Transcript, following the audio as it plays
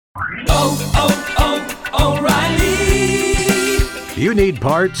O'Reilly! You need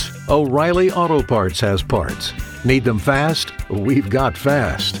parts? O'Reilly Auto Parts has parts. Need them fast? We've got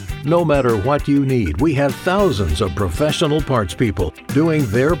fast. No matter what you need, we have thousands of professional parts people doing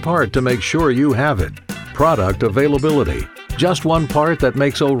their part to make sure you have it. Product availability. Just one part that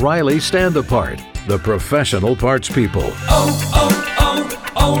makes O'Reilly stand apart. The professional parts people.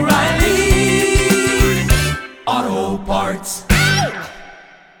 O'Reilly Auto Parts.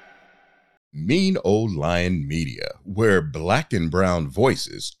 Mean Old Lion Media, where black and brown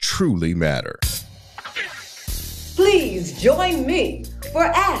voices truly matter. Please join me for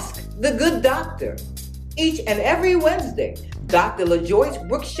Ask the Good Doctor. Each and every Wednesday, Dr. LaJoyce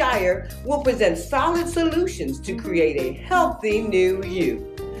Brookshire will present solid solutions to create a healthy new you.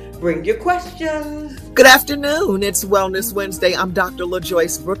 Bring your questions. Good afternoon. It's Wellness Wednesday. I'm Dr.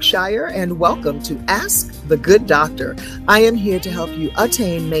 LaJoyce Brookshire, and welcome to Ask the Good Doctor. I am here to help you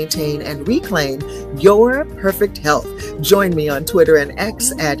attain, maintain, and reclaim your perfect health. Join me on Twitter and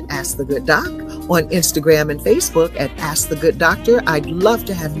X at Ask the Good Doc, on Instagram and Facebook at Ask the Good Doctor. I'd love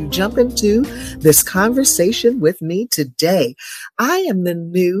to have you jump into this conversation with me today. I am the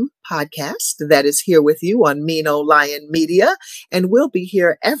new podcast that is here with you on Mean Old Lion Media, and we'll be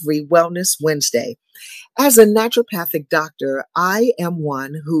here every Wellness Wednesday. As a naturopathic doctor, I am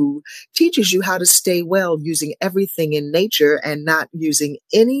one who teaches you how to stay well using everything in nature and not using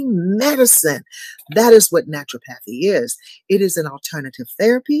any medicine. That is what naturopathy is. It is an alternative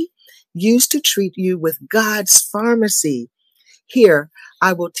therapy used to treat you with God's pharmacy. Here,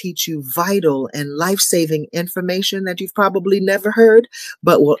 I will teach you vital and life-saving information that you've probably never heard,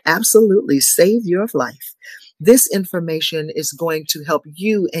 but will absolutely save your life. This information is going to help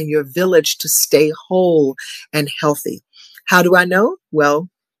you and your village to stay whole and healthy. How do I know? Well,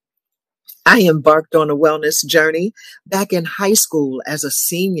 I embarked on a wellness journey back in high school as a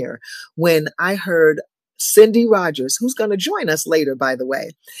senior when I heard Cindy Rogers, who's going to join us later, by the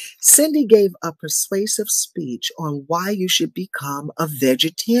way. Cindy gave a persuasive speech on why you should become a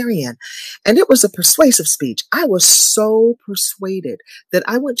vegetarian. And it was a persuasive speech. I was so persuaded that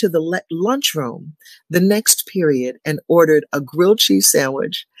I went to the lunchroom the next period and ordered a grilled cheese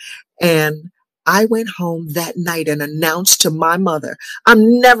sandwich. And I went home that night and announced to my mother,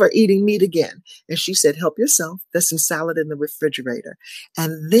 I'm never eating meat again. And she said, help yourself. There's some salad in the refrigerator.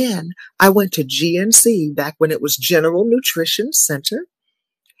 And then I went to GNC back when it was General Nutrition Center.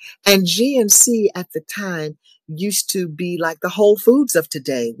 And GNC at the time used to be like the Whole Foods of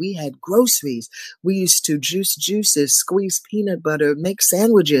today. We had groceries. We used to juice juices, squeeze peanut butter, make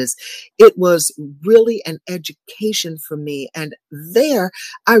sandwiches. It was really an education for me. And there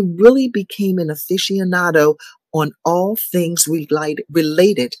I really became an aficionado on all things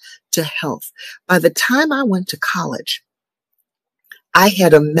related to health. By the time I went to college, I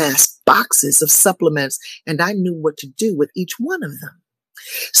had amassed boxes of supplements and I knew what to do with each one of them.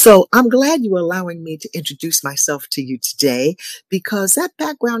 So I'm glad you're allowing me to introduce myself to you today because that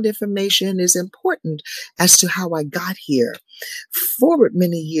background information is important as to how I got here. Forward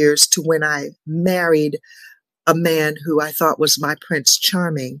many years to when I married a man who I thought was my Prince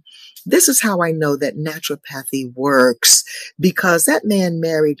Charming. This is how I know that naturopathy works, because that man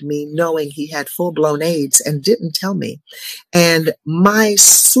married me knowing he had full-blown AIDS and didn't tell me. And my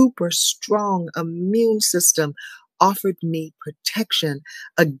super strong immune system offered me protection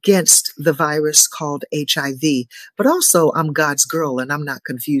against the virus called HIV. But also, I'm God's girl, and I'm not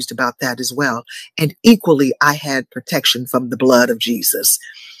confused about that as well. And equally, I had protection from the blood of Jesus.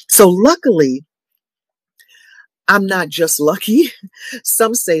 So luckily, I'm not just lucky.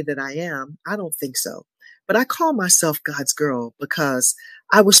 Some say that I am. I don't think so. But I call myself God's girl because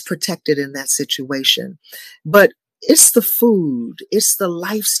I was protected in that situation. But it's the food, it's the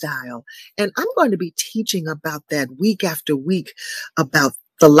lifestyle. And I'm going to be teaching about that week after week, about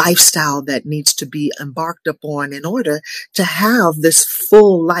the lifestyle that needs to be embarked upon in order to have this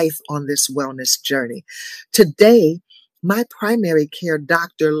full life on this wellness journey. Today, my primary care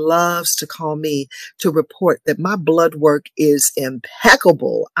doctor loves to call me to report that my blood work is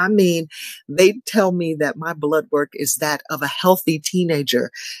impeccable. I mean, they tell me that my blood work is that of a healthy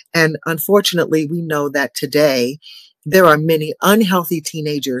teenager. And unfortunately, we know that today there are many unhealthy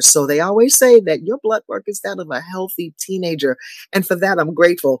teenagers. So they always say that your blood work is that of a healthy teenager. And for that, I'm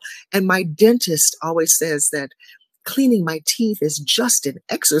grateful. And my dentist always says that cleaning my teeth is just an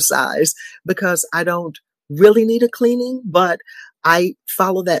exercise because I don't really need a cleaning, but I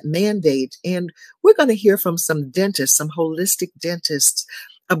follow that mandate. And we're going to hear from some dentists, some holistic dentists,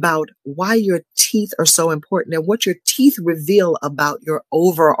 about why your teeth are so important and what your teeth reveal about your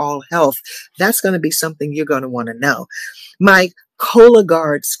overall health. That's going to be something you're going to want to know. My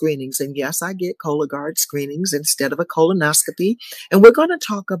Cologuard screenings. And yes, I get Cologuard screenings instead of a colonoscopy. And we're going to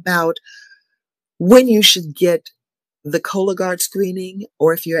talk about when you should get the Cologuard screening,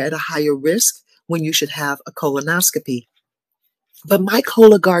 or if you're at a higher risk, when you should have a colonoscopy. But my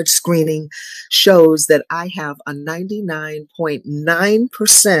Cologuard screening shows that I have a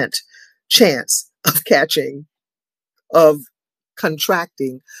 99.9% chance of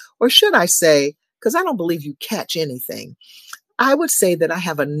contracting, or should I say, because I don't believe you catch anything, I would say that I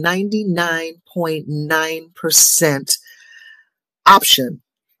have a 99.9% option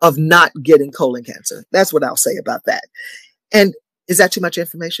of not getting colon cancer. That's what I'll say about that. And is that too much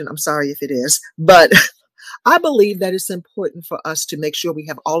information? I'm sorry if it is, but I believe that it's important for us to make sure we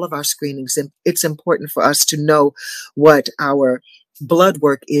have all of our screenings, and it's important for us to know what our blood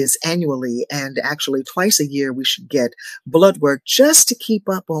work is annually, and actually twice a year we should get blood work just to keep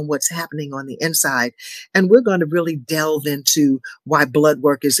up on what's happening on the inside. And we're going to really delve into why blood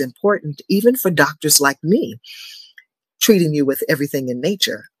work is important, even for doctors like me, treating you with everything in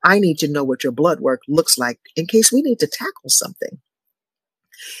nature. I need to know what your blood work looks like in case we need to tackle something.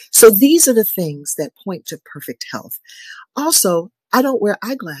 So these are the things that point to perfect health. Also, I don't wear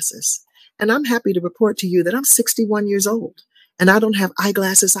eyeglasses, and I'm happy to report to you that I'm 61 years old, and I don't have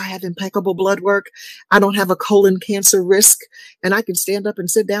eyeglasses. I have impeccable blood work. I don't have a colon cancer risk, and I can stand up and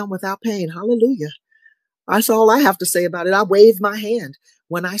sit down without pain. Hallelujah. That's all I have to say about it. I wave my hand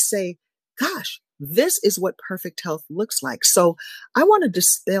when I say, gosh, this is what perfect health looks like. So I want to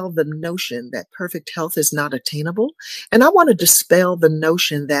dispel the notion that perfect health is not attainable. And I want to dispel the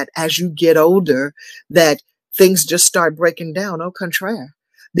notion that as you get older, that things just start breaking down. Au contraire.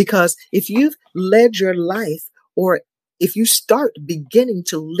 Because if you've led your life, or if you start beginning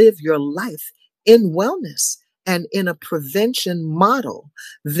to live your life in wellness and in a prevention model,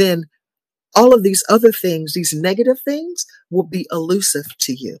 then all of these other things, these negative things, will be elusive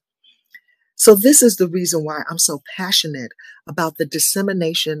to you. So this is the reason why I'm so passionate about the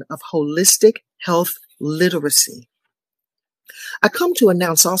dissemination of holistic health literacy. I come to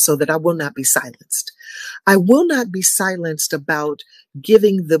announce also that I will not be silenced. I will not be silenced about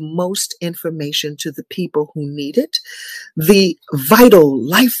giving the most information to the people who need it, the vital,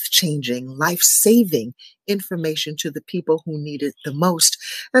 life-changing, life-saving information to the people who need it the most.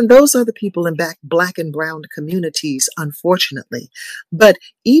 And those are the people in Black and brown communities, unfortunately. But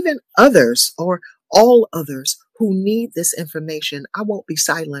even others, or all others who need this information, I won't be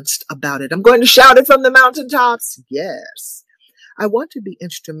silenced about it. I'm going to shout it from the mountaintops. Yes. I want to be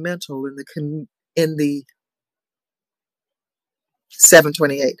instrumental in the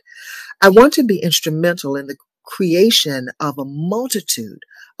 728. I want to be instrumental in the creation of a multitude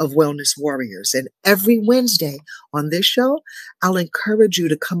of wellness warriors. And every Wednesday on this show, I'll encourage you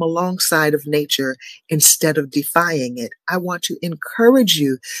to come alongside of nature instead of defying it. I want to encourage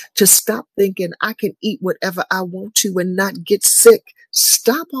you to stop thinking I can eat whatever I want to and not get sick.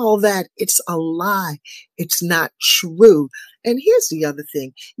 Stop all that. It's a lie. It's not true. And here's the other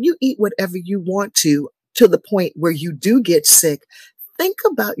thing. You eat whatever you want to the point where you do get sick. Think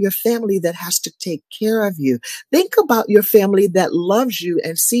about your family that has to take care of you. Think about your family that loves you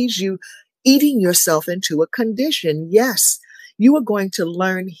and sees you eating yourself into a condition. Yes, you are going to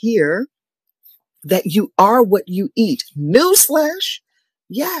learn here that you are what you eat. Newsflash.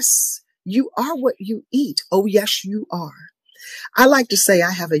 Yes, you are what you eat. Oh, yes, you are. I like to say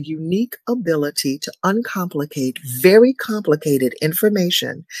I have a unique ability to uncomplicate very complicated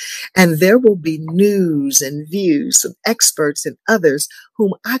information, and there will be news and views of experts and others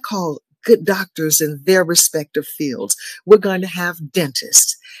whom I call good doctors in their respective fields. We're going to have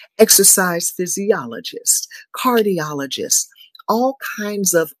dentists, exercise physiologists, cardiologists, all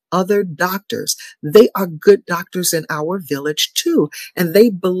kinds of other doctors. They are good doctors in our village too, and they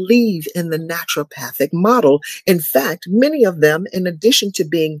believe in the naturopathic model. In fact, many of them, in addition to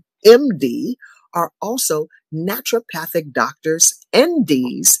being MD, are also naturopathic doctors,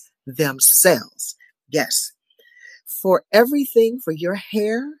 NDs themselves. Yes, for everything for your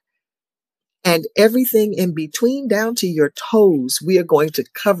hair and everything in between down to your toes, we are going to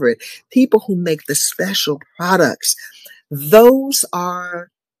cover it. People who make the special products, those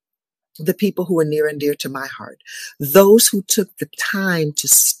are the people who are near and dear to my heart. Those who took the time to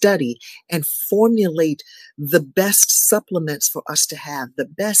study and formulate the best supplements for us to have, the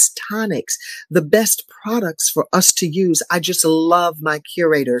best tonics, the best products for us to use. I just love my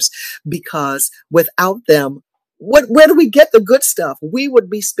curators because without them, where do we get the good stuff? We would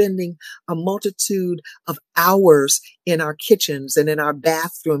be spending a multitude of hours in our kitchens and in our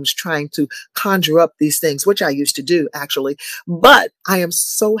bathrooms trying to conjure up these things, which I used to do actually. But I am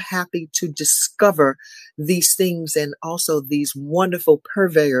so happy to discover these things and also these wonderful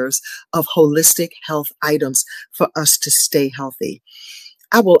purveyors of holistic health items for us to stay healthy.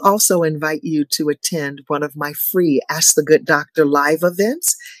 I will also invite you to attend one of my free Ask the Good Doctor live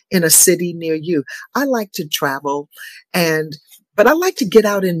events in a city near you. I like to travel but I like to get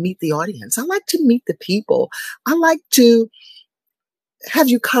out and meet the audience. I like to meet the people. I like to have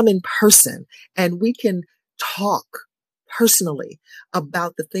you come in person and we can talk personally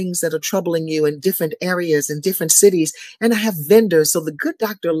about the things that are troubling you in different areas in different cities. And I have vendors. So the Good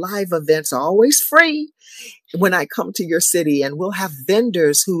Doctor live events are always free when I come to your city, and we'll have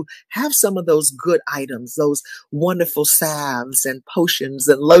vendors who have some of those good items, those wonderful salves and potions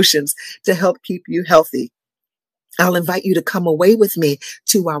and lotions to help keep you healthy. I'll invite you to come away with me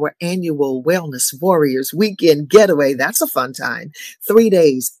to our annual Wellness Warriors Weekend Getaway. That's a fun time. 3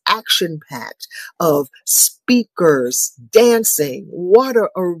 days, action-packed of speakers, dancing, water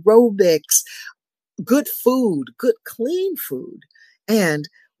aerobics, good food, good clean food. And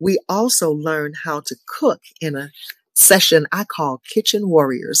we also learn how to cook in a session I call Kitchen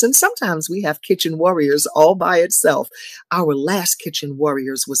Warriors. And sometimes we have Kitchen Warriors all by itself. Our last Kitchen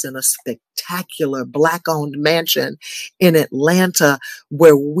Warriors was in a spectacular Black-owned mansion in Atlanta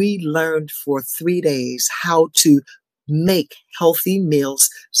where we learned for 3 days how to make healthy meals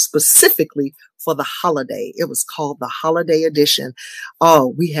specifically for the holiday. It was called the Holiday Edition.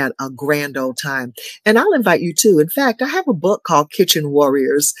 Oh, we had a grand old time. And I'll invite you too. In fact, I have a book called Kitchen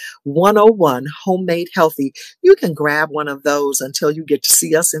Warriors 101 Homemade Healthy. You can grab one of those until you get to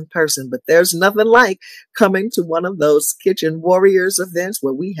see us in person, but there's nothing like coming to one of those Kitchen Warriors events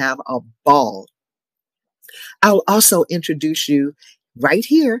where we have a ball. I'll also introduce you right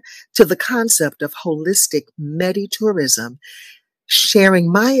here to the concept of holistic meditourism, sharing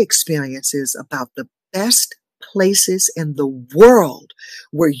my experiences about the best places in the world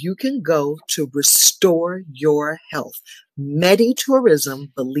where you can go to restore your health.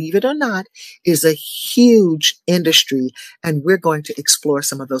 Meditourism, believe it or not, is a huge industry, and we're going to explore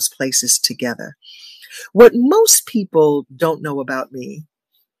some of those places together. What most people don't know about me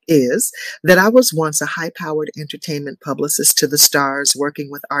is that I was once a high-powered entertainment publicist to the stars, working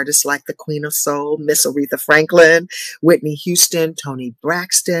with artists like the Queen of Soul, Miss Aretha Franklin, Whitney Houston, Toni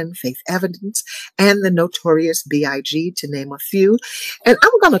Braxton, Faith Evans, and the Notorious B.I.G., to name a few. And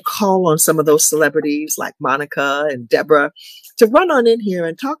I'm going to call on some of those celebrities like Monica and Deborah to run on in here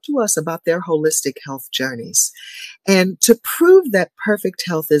and talk to us about their holistic health journeys. And to prove that perfect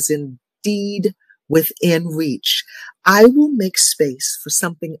health is indeed within reach, I will make space for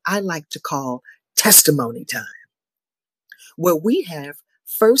something I like to call testimony time, where we have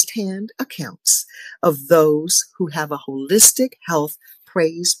firsthand accounts of those who have a holistic health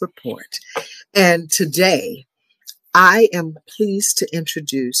praise report. And today, I am pleased to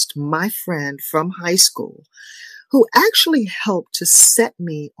introduce my friend from high school who actually helped to set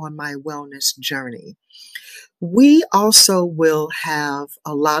me on my wellness journey. We also will have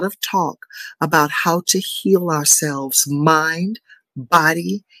a lot of talk about how to heal ourselves, mind,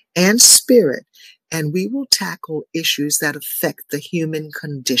 body, and spirit. And we will tackle issues that affect the human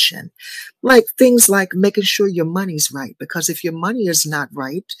condition, like things like making sure your money's right. Because if your money is not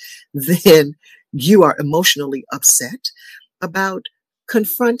right, then you are emotionally upset. About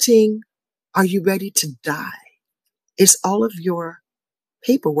confronting, are you ready to die? Is all of your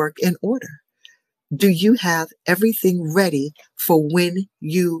paperwork in order? Do you have everything ready for when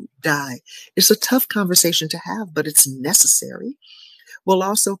you die? It's a tough conversation to have, but it's necessary. We'll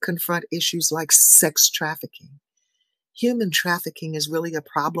also confront issues like sex trafficking. Human trafficking is really a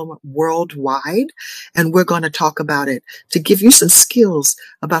problem worldwide, and we're going to talk about it to give you some skills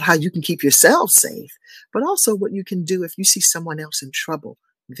about how you can keep yourself safe, but also what you can do if you see someone else in trouble.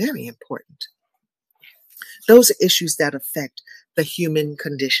 Very important. Those are issues that affect the human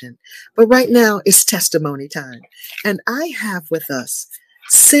condition. But right now it's testimony time. And I have with us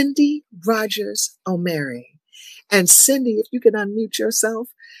Cindy Rogers O'Mary. And Cindy, if you can unmute yourself,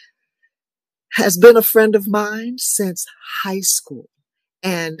 has been a friend of mine since high school.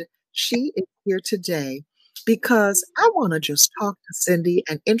 And she is here today because I want to just talk to Cindy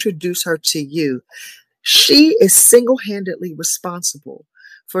and introduce her to you. She is single-handedly responsible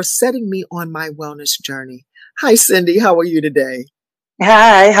for setting me on my wellness journey. Hi, Cindy. How are you today?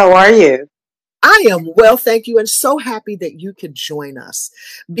 Hi, how are you? I am well, thank you, and so happy that you could join us.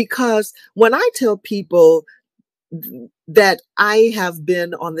 Because when I tell people that I have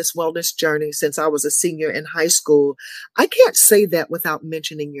been on this wellness journey since I was a senior in high school. I can't say that without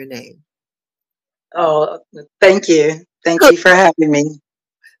mentioning your name. Oh, thank you. Thank you for having me.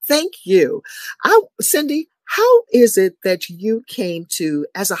 Thank you. Cindy, how is it that you came to,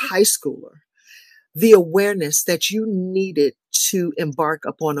 as a high schooler, the awareness that you needed to embark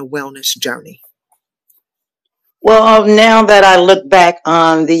upon a wellness journey? Well, now that I look back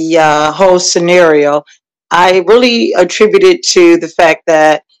on the whole scenario, I really attribute it to the fact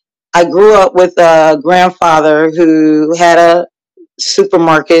that I grew up with a grandfather who had a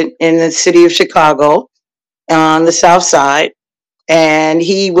supermarket in the city of Chicago on the South Side. And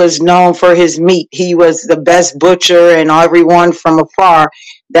he was known for his meat. He was the best butcher, and everyone from afar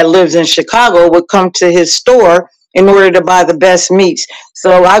that lives in Chicago would come to his store in order to buy the best meats.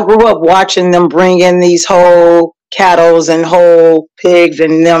 So I grew up watching them bring in these whole cattles and whole pigs,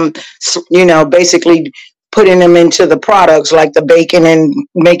 and them, basically putting them into the products like the bacon and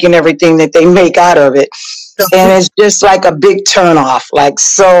making everything that they make out of it. And it's just like a big turnoff, like,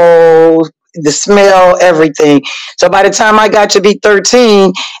 so the smell, everything. So by the time I got to be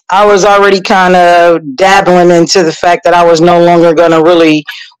 13, I was already kind of dabbling into the fact that I was no longer going to really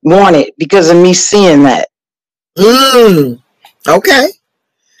want it because of me seeing that. Okay.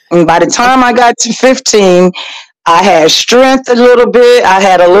 And by the time I got to 15, I had strength a little bit. I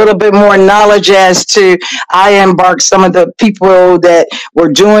had a little bit more knowledge as to, I embarked some of the people that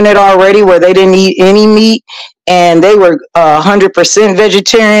were doing it already where they didn't eat any meat, and they were 100%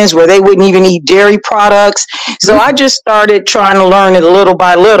 vegetarians where they wouldn't even eat dairy products. So I just started trying to learn it little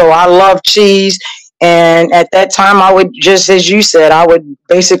by little. I love cheese. And at that time, I would, just as you said, I would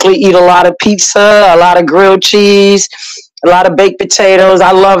basically eat a lot of pizza, a lot of grilled cheese, a lot of baked potatoes.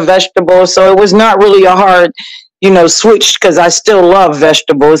 I love vegetables. So it was not really a hard switch, because I still love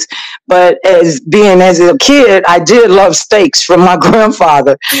vegetables. But as a kid, I did love steaks from my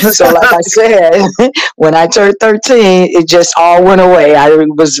grandfather. So like I said, when I turned 13, it just all went away. I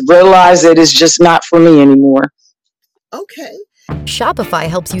realized that it's just not for me anymore. Okay. Shopify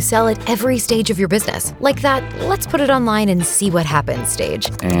helps you sell at every stage of your business. Like that, let's put it online and see what happens stage.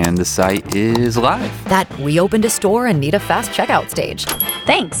 And the site is live. That we opened a store and need a fast checkout stage.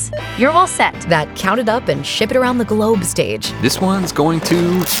 Thanks. You're all set. That count it up and ship it around the globe stage. This one's going to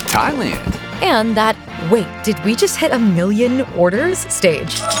Thailand. And that, wait, did we just hit 1 million orders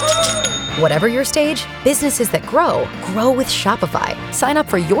stage? Whatever your stage, businesses that grow with Shopify. Sign up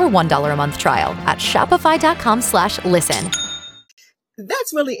for your $1 a month trial at shopify.com/listen.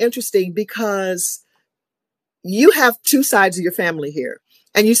 That's really interesting because you have two sides of your family here.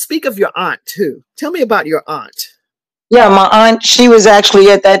 And you speak of your aunt too. Tell me about your aunt. Yeah, my aunt, she was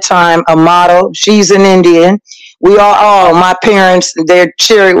actually at that time a model. She's an Indian. We are all, my parents,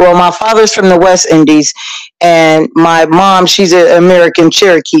 my father's from the West Indies, and my mom, she's an American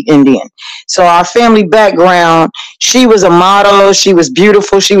Cherokee Indian. So our family background, she was a model, she was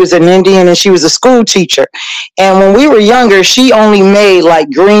beautiful, she was an Indian, and she was a school teacher. And when we were younger, she only made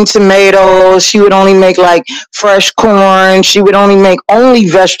like green tomatoes, she would only make like fresh corn, she would only make only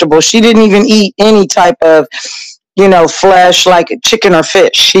vegetables. She didn't even eat any type of flesh like chicken or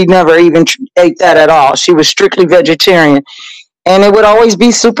fish. She never even ate that at all. She was strictly vegetarian. And it would always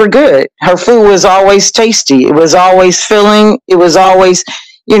be super good. Her food was always tasty. It was always filling. It was always,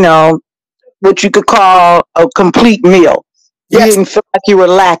 what you could call a complete meal. You didn't feel like you were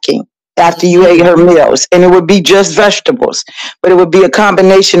lacking after you ate her meals. And it would be just vegetables. But it would be a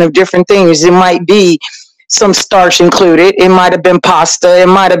combination of different things. It might be some starch included. It might have been pasta. It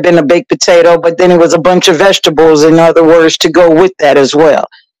might have been a baked potato, but then it was a bunch of vegetables, in other words, to go with that as well.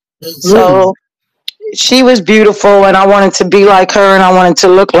 Mm-hmm. So she was beautiful, and I wanted to be like her, and I wanted to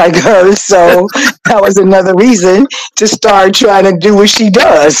look like her. So that was another reason to start trying to do what she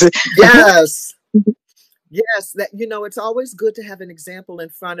does. Yes. Yes, that it's always good to have an example in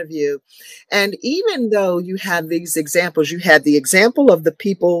front of you. And even though you have these examples, you had the example of the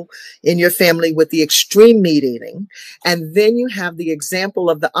people in your family with the extreme meat eating, and then you have the example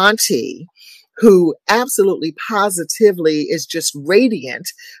of the auntie who absolutely positively is just radiant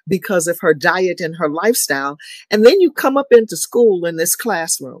because of her diet and her lifestyle. And then you come up into school in this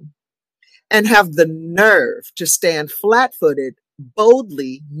classroom and have the nerve to stand flat-footed,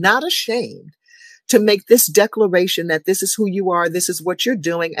 boldly, not ashamed, to make this declaration that this is who you are, this is what you're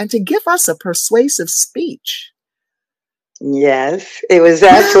doing, and to give us a persuasive speech. Yes, it was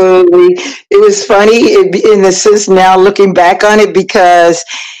absolutely, it was funny in the sense now looking back on it, because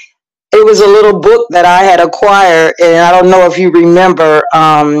it was a little book that I had acquired, and I don't know if you remember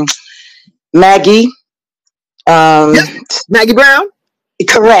Maggie. Maggie Brown?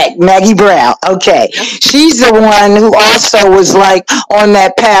 Correct, Maggie Brown. Okay. She's the one who also was like on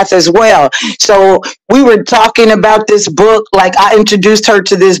that path as well. So we were talking about this book, like I introduced her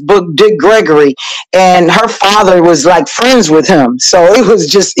to this book, Dick Gregory, and her father was like friends with him. So it was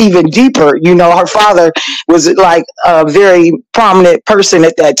just even deeper. You know, her father was like a very prominent person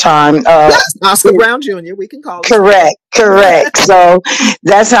at that time. Yes, Oscar Brown Jr., we can call him. Correct. So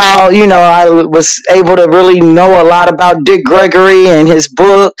that's how, you know, I was able to really know a lot about Dick Gregory and his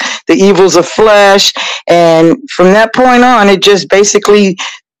book, The Evils of Flesh. And from that point on, it just basically,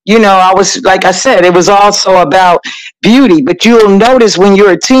 you know, I was, like I said, it was also about beauty. But you'll notice when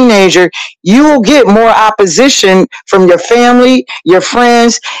you're a teenager, you will get more opposition from your family, your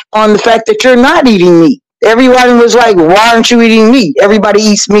friends, on the fact that you're not eating meat. Everyone was like, why aren't you eating meat? Everybody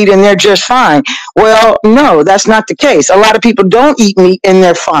eats meat and they're just fine. Well, no, that's not the case. A lot of people don't eat meat and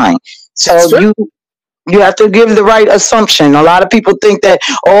they're fine. So you have to give the right assumption. A lot of people think that,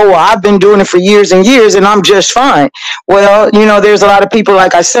 oh, well, I've been doing it for years and years and I'm just fine. Well, you know, there's a lot of people,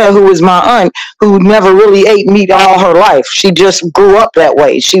 like I said, who was my aunt, who never really ate meat all her life. She just grew up that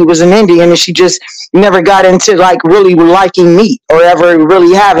way. She was an Indian and she just never got into like really liking meat or ever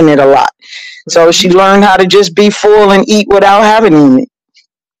really having it a lot. So she learned how to just be full and eat without having any.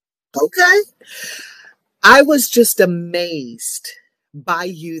 Okay. I was just amazed by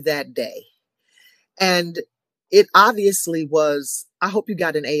you that day. And it obviously was, I hope you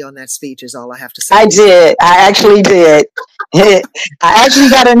got an A on that speech is all I have to say. I did. I actually did. I actually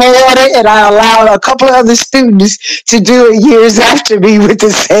got an A on it, and I allowed a couple of other students to do it years after me with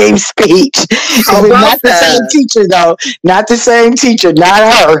the same speech. It was not the same teacher, though. Not the same teacher.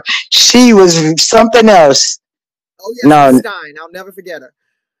 Not her. She was something else. Oh, yes, no. Stein. I'll never forget her.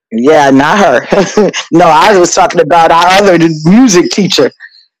 Yeah, not her. No, I was talking about our other music teacher.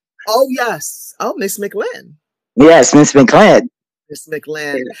 Oh, yes. Oh, Miss McLean. Yes, Miss McLean. Miss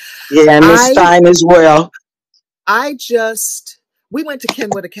McLean. Yeah, and Miss Stein as well. We went to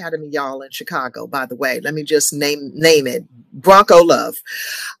Kenwood Academy, y'all, in Chicago, by the way. Let me just name it. Bronco Love.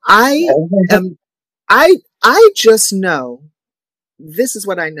 I just know, this is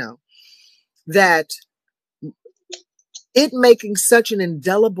what I know, that it making such an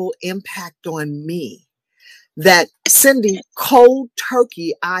indelible impact on me that, Cindy, cold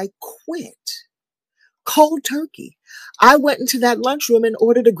turkey, I quit. Cold turkey. I went into that lunchroom and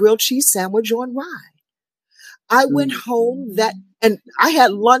ordered a grilled cheese sandwich on rye. I went home and I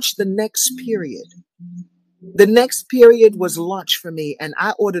had lunch the next period. The next period was lunch for me, and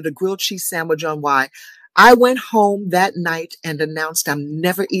I ordered a grilled cheese sandwich on rye. I went home that night and announced I'm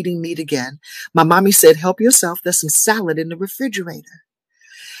never eating meat again. My mommy said, help yourself. There's some salad in the refrigerator.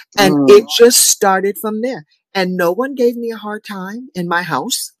 And it just started from there. And no one gave me a hard time in my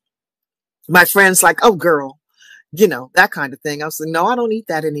house. My friends like, oh, girl, you know, that kind of thing. I was like, no, I don't eat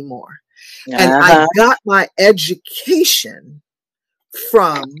that anymore. And I got my education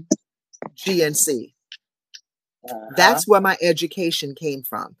from GNC. That's where my education came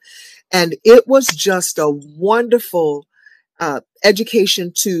from. And it was just a wonderful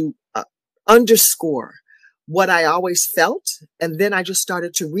education to underscore what I always felt. And then I just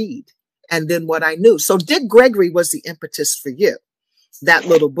started to read. And then what I knew. So Dick Gregory was the impetus for you, that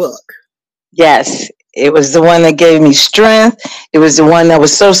little book. Yes, it was the one that gave me strength. It was the one that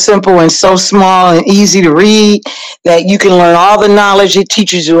was so simple and so small and easy to read that you can learn all the knowledge. It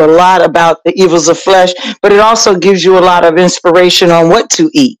teaches you a lot about the evils of flesh, but it also gives you a lot of inspiration on what to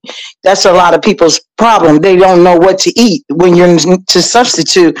eat. That's a lot of people's problem. They don't know what to eat when you're to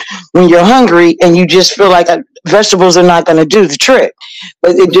substitute when you're hungry and you just feel like vegetables are not going to do the trick.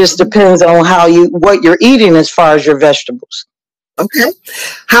 But it just depends on what you're eating as far as your vegetables. Okay.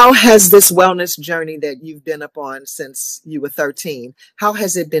 How has this wellness journey that you've been upon since you were 13, how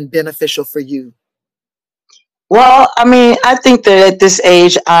has it been beneficial for you? Well, I mean, I think that at this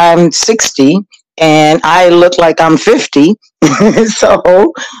age, I'm 60 and I look like I'm 50.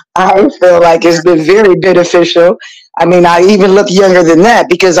 So I feel like it's been very beneficial. I mean, I even look younger than that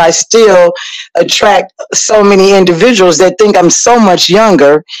because I still attract so many individuals that think I'm so much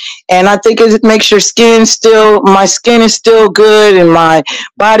younger. And I think it makes your my skin is still good and my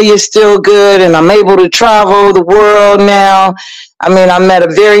body is still good. And I'm able to travel the world now. I mean, I met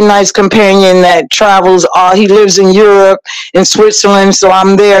a very nice companion that travels. He lives in Europe, in Switzerland. So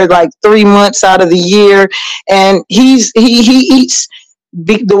I'm there like 3 months out of the year. And he eats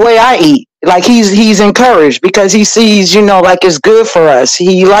the way I eat. Like he's encouraged because he sees, like it's good for us.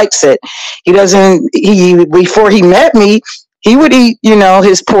 He likes it. Before he met me, he would eat,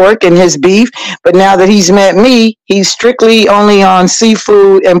 his pork and his beef. But now that he's met me, he's strictly only on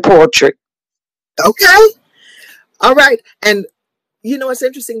seafood and poultry. Okay. All right. And You know, it's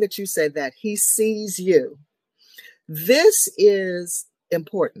interesting that you said that. He sees you. This is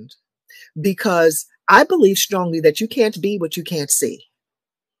important because I believe strongly that you can't be what you can't see.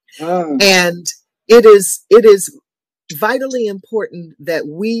 And it is vitally important that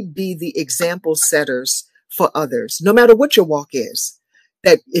we be the example setters for others, no matter what your walk is.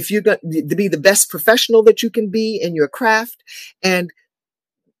 That if you're going to be the best professional that you can be in your craft, and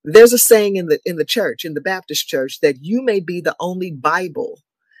there's a saying in the church, in the Baptist church, that you may be the only Bible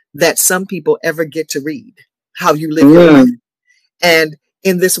that some people ever get to read, how you live your life. And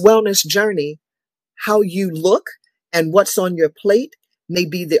in this wellness journey, how you look and what's on your plate may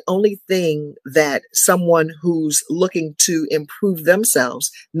be the only thing that someone who's looking to improve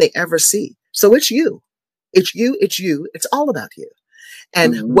themselves may ever see. So it's you. It's you. It's you. It's all about you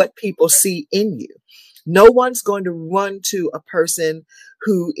and what people see in you. No one's going to run to a person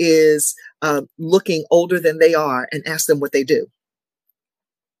who is looking older than they are and ask them what they do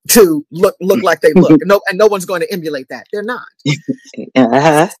to look like they look. And no one's going to emulate that. They're not.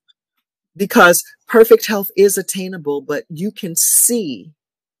 Because perfect health is attainable, but you can see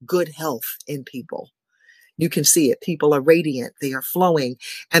good health in people. You can see it. People are radiant. They are flowing.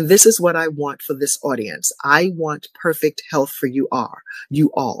 And this is what I want for this audience. I want perfect health for you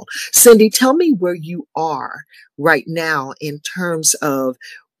all. Cindy, tell me where you are right now in terms of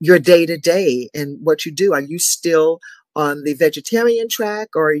your day to day and what you do. Are you still on the vegetarian track,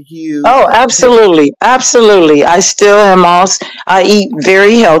 or are you? Oh, absolutely. Absolutely. I still am I eat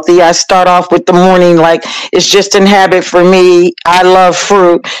very healthy. I start off with the morning like it's just in habit for me. I love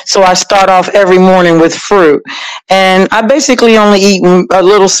fruit. So I start off every morning with fruit. And I basically only eat a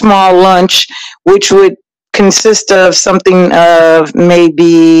little small lunch, which would consist of something of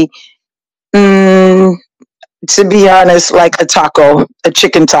maybe, to be honest, like a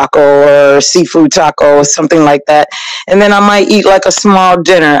chicken taco or seafood taco or something like that. And then I might eat like a small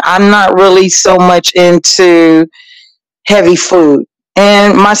dinner. I'm not really so much into heavy food.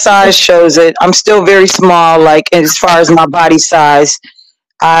 And my size shows it. I'm still very small, like as far as my body size.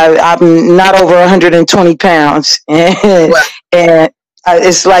 I'm not over 120 pounds. And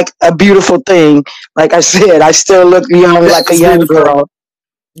it's like a beautiful thing. Like I said, I still look young, like a young girl.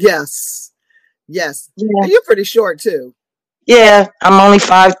 Yes. Yes. Yeah. And you're pretty short too. Yeah, I'm only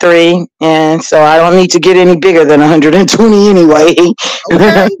 5'3", and so I don't need to get any bigger than 120 anyway.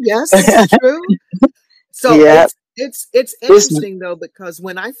 Okay, yes, true. So yeah. It's interesting though, because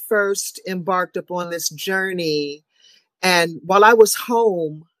when I first embarked upon this journey, and while I was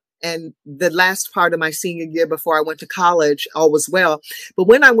home and the last part of my senior year before I went to college, all was well. But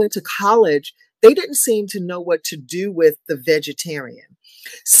when I went to college, they didn't seem to know what to do with the vegetarian.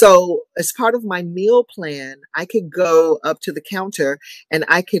 So as part of my meal plan, I could go up to the counter and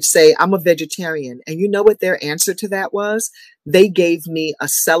I could say, I'm a vegetarian. And you know what their answer to that was? They gave me a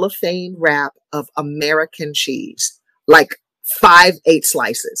cellophane wrap of American cheese, like 5-8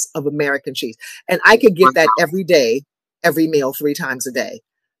 slices of American cheese. And I could get that every day, every meal, 3 times a day.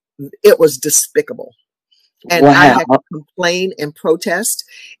 It was despicable. And I had to complain and protest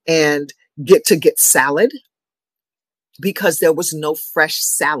and get salad, because there was no fresh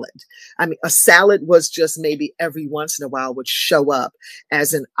salad. I mean, a salad was just maybe every once in a while would show up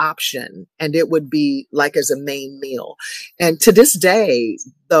as an option, and it would be like as a main meal. And to this day,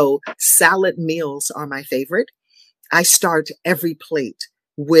 though, salad meals are my favorite. I start every plate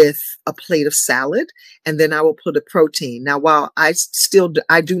with a plate of salad, and then I will put a protein. Now, while I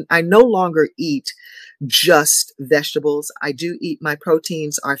no longer eat just vegetables. I do eat, my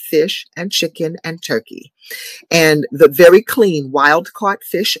proteins are fish and chicken and turkey, and the very clean wild caught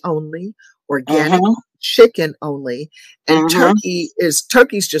fish only, organic chicken only, and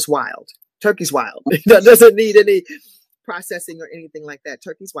turkey's just wild. Turkey's wild. It doesn't need any processing or anything like that.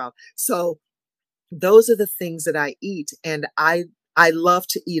 Turkey's wild. So those are the things that I eat, and I love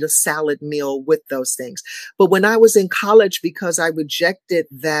to eat a salad meal with those things. But when I was in college, because I rejected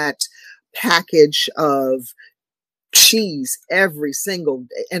that package of cheese every single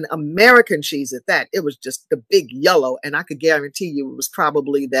day, and American cheese at that, it was just the big yellow, and I could guarantee you it was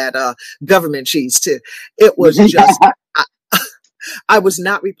probably that government cheese too. It was just I was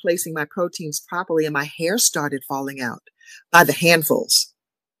not replacing my proteins properly, and my hair started falling out by the handfuls.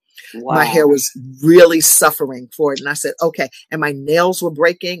 Wow. My hair was really suffering for it, and I said, okay. And my nails were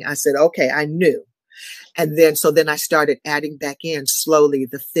breaking. I said, okay, I knew. And then I started adding back in slowly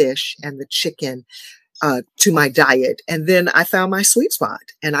the fish and the chicken to my diet. And then I found my sweet spot,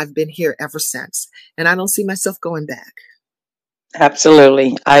 and I've been here ever since. And I don't see myself going back.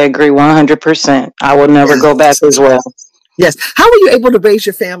 Absolutely. I agree 100%. I will never go back as well. Yes. How were you able to raise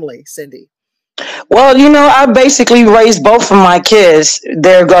your family, Cindy? Well, I basically raised both of my kids.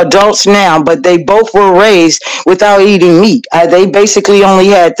 They're adults now, but they both were raised without eating meat. They basically only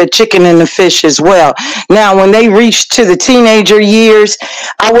had the chicken and the fish as well. Now, when they reached to the teenager years,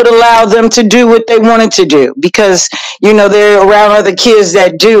 I would allow them to do what they wanted to do because, they're around other kids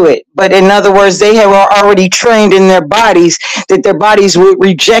that do it. But in other words, they have already trained in their bodies that their bodies would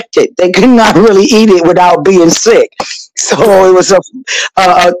reject it. They could not really eat it without being sick. So it was a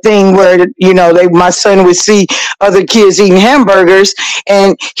thing where, my son would see other kids eating hamburgers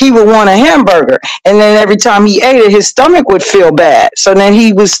and he would want a hamburger. And then every time he ate it, his stomach would feel bad. So then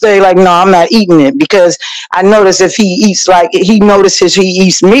he would say like, no, I'm not eating it because I notice if he notices he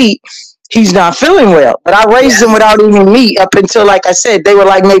eats meat, he's not feeling well. But I raised them without eating meat up until, like I said, they were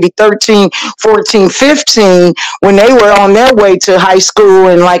like maybe 13, 14, 15 when they were on their way to high school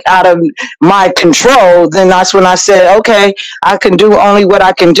and like out of my control. Then that's when I said, okay, I can do only what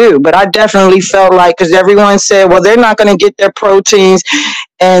I can do. But I definitely felt like, because everyone said, well, they're not going to get their proteins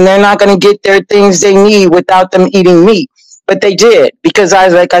and they're not going to get their things they need without them eating meat. But they did, because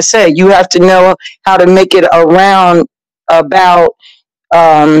like I said, you have to know how to make it around about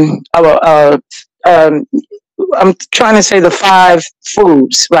I'm trying to say the 5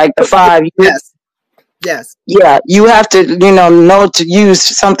 foods, like the 5. Yes. Yeah, you have to, know to use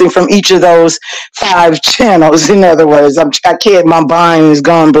something from each of those 5 channels. In other words, I can't. My mind is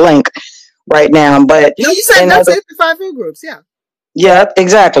gone blank right now. But no, you said that's it. The 5 food groups. Yeah. Yeah,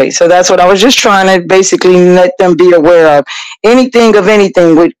 exactly. So that's what I was just trying to basically let them be aware of. Anything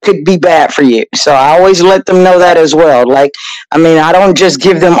could be bad for you. So I always let them know that as well. Like, I don't just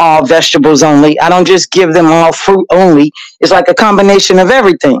give them all vegetables only. I don't just give them all fruit only. It's like a combination of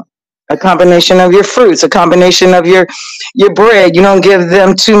everything. A combination of your fruits, a combination of your bread. You don't give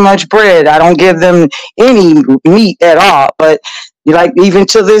them too much bread. I don't give them any meat at all. But like even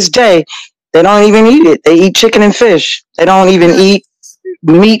to this day, they don't even eat it. They eat chicken and fish. They don't even eat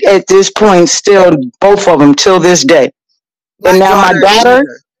meat at this point, still, both of them, till this day. And now my daughter,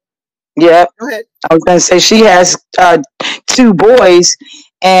 yeah, go ahead. I was going to say she has 2 boys,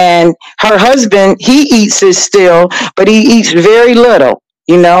 and her husband, he eats it still, but he eats very little.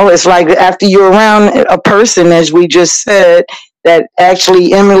 It's like after you're around a person, as we just said, that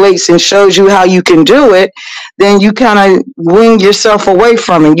actually emulates and shows you how you can do it, then you kind of wing yourself away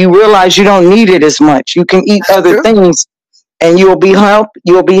from it. You realize you don't need it as much. You can eat other things, and you'll be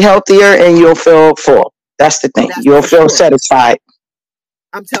healthier, and you'll feel full. That's the thing. You'll feel satisfied.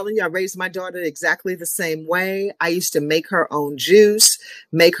 I'm telling you, I raised my daughter exactly the same way. I used to make her own juice,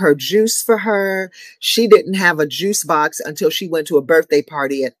 make her juice for her. She didn't have a juice box until she went to a birthday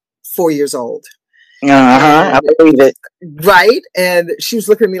party at 4 years old. I believe it. Right. And she was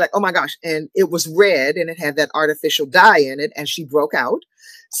looking at me like, oh my gosh. And it was red and it had that artificial dye in it. And she broke out.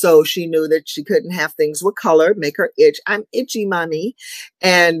 So she knew that she couldn't have things with color, make her itch. I'm itchy, mommy.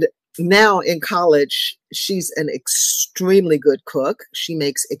 And now in college, she's an extremely good cook. She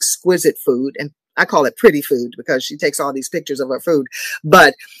makes exquisite food. And I call it pretty food because she takes all these pictures of her food.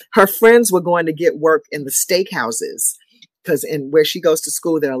 But her friends were going to get work in the steakhouses. Because where she goes to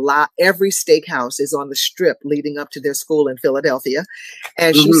school, every steakhouse is on the strip leading up to their school in Philadelphia.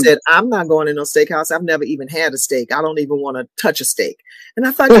 And she said, I'm not going to no steakhouse. I've never even had a steak. I don't even want to touch a steak. And I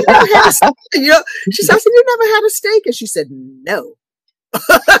thought, you never had a steak? She said, you never had a steak? And she said, no.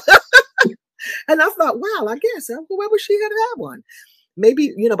 And I thought, wow, I guess, where was she going to have one?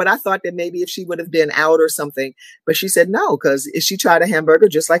 Maybe, but I thought that maybe if she would have been out or something, but she said no, because she tried a hamburger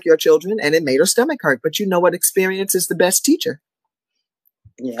just like your children and it made her stomach hurt. But you know what? Experience is the best teacher.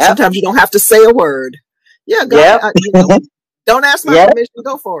 Yeah. Sometimes you don't have to say a word. Yeah. Go don't ask my permission.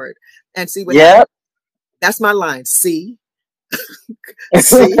 Go for it and see what happens. That's my line. See.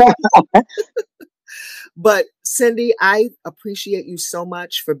 See. But Cindy, I appreciate you so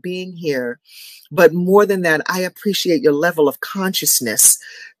much for being here. But more than that, I appreciate your level of consciousness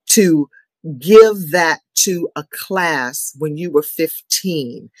to give that to a class when you were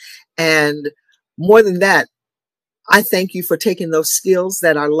 15. And more than that, I thank you for taking those skills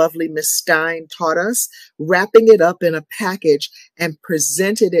that our lovely Miss Stein taught us, wrapping it up in a package and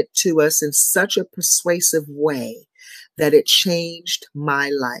presented it to us in such a persuasive way that it changed my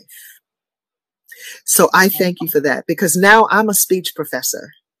life. So I thank you for that, because now I'm a speech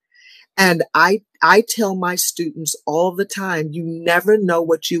professor. And I tell my students all the time, you never know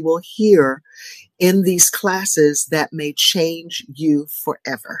what you will hear in these classes that may change you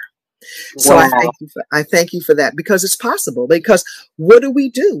forever. So wow. I thank you for that, because it's possible. Because what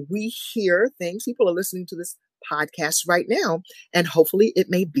do? We hear things. People are listening to this podcast right now, and hopefully it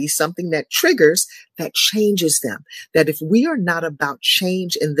may be something that triggers, that changes them. That if we are not about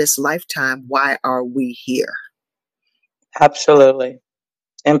change in this lifetime, why are we here? Absolutely.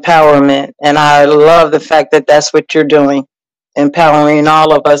 Empowerment. And I love the fact that that's what you're doing, empowering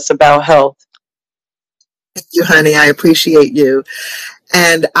all of us about health. Thank you, honey. I appreciate you.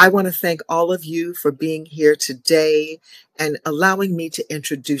 And I want to thank all of you for being here today and allowing me to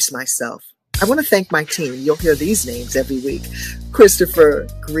introduce myself. I want to thank my team. You'll hear these names every week. Christopher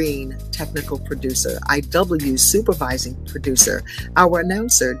Green, technical producer. IW, supervising producer. Our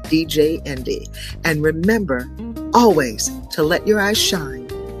announcer, DJ Indy. And remember, always to let your eyes shine,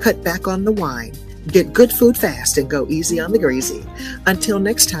 cut back on the wine, get good food fast, and go easy on the greasy. Until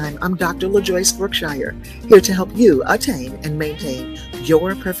next time, I'm Dr. LaJoyce Brookshire, here to help you attain and maintain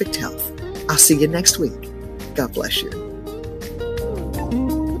your perfect health. I'll see you next week. God bless you.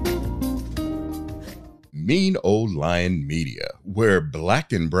 Mean Old Lion Media, where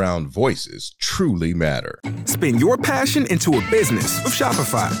Black and brown voices truly matter. Spin your passion into a business with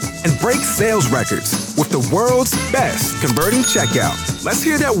Shopify and break sales records with the world's best converting checkout. Let's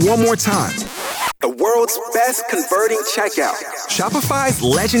hear that one more time. The world's best converting checkout. Shopify's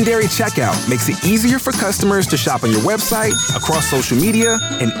legendary checkout makes it easier for customers to shop on your website, across social media,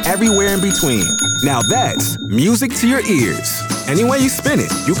 and everywhere in between. Now that's music to your ears. Any way you spin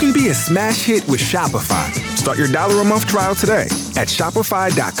it, you can be a smash hit with Shopify. Start your $1 a month trial today at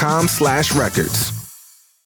shopify.com/records.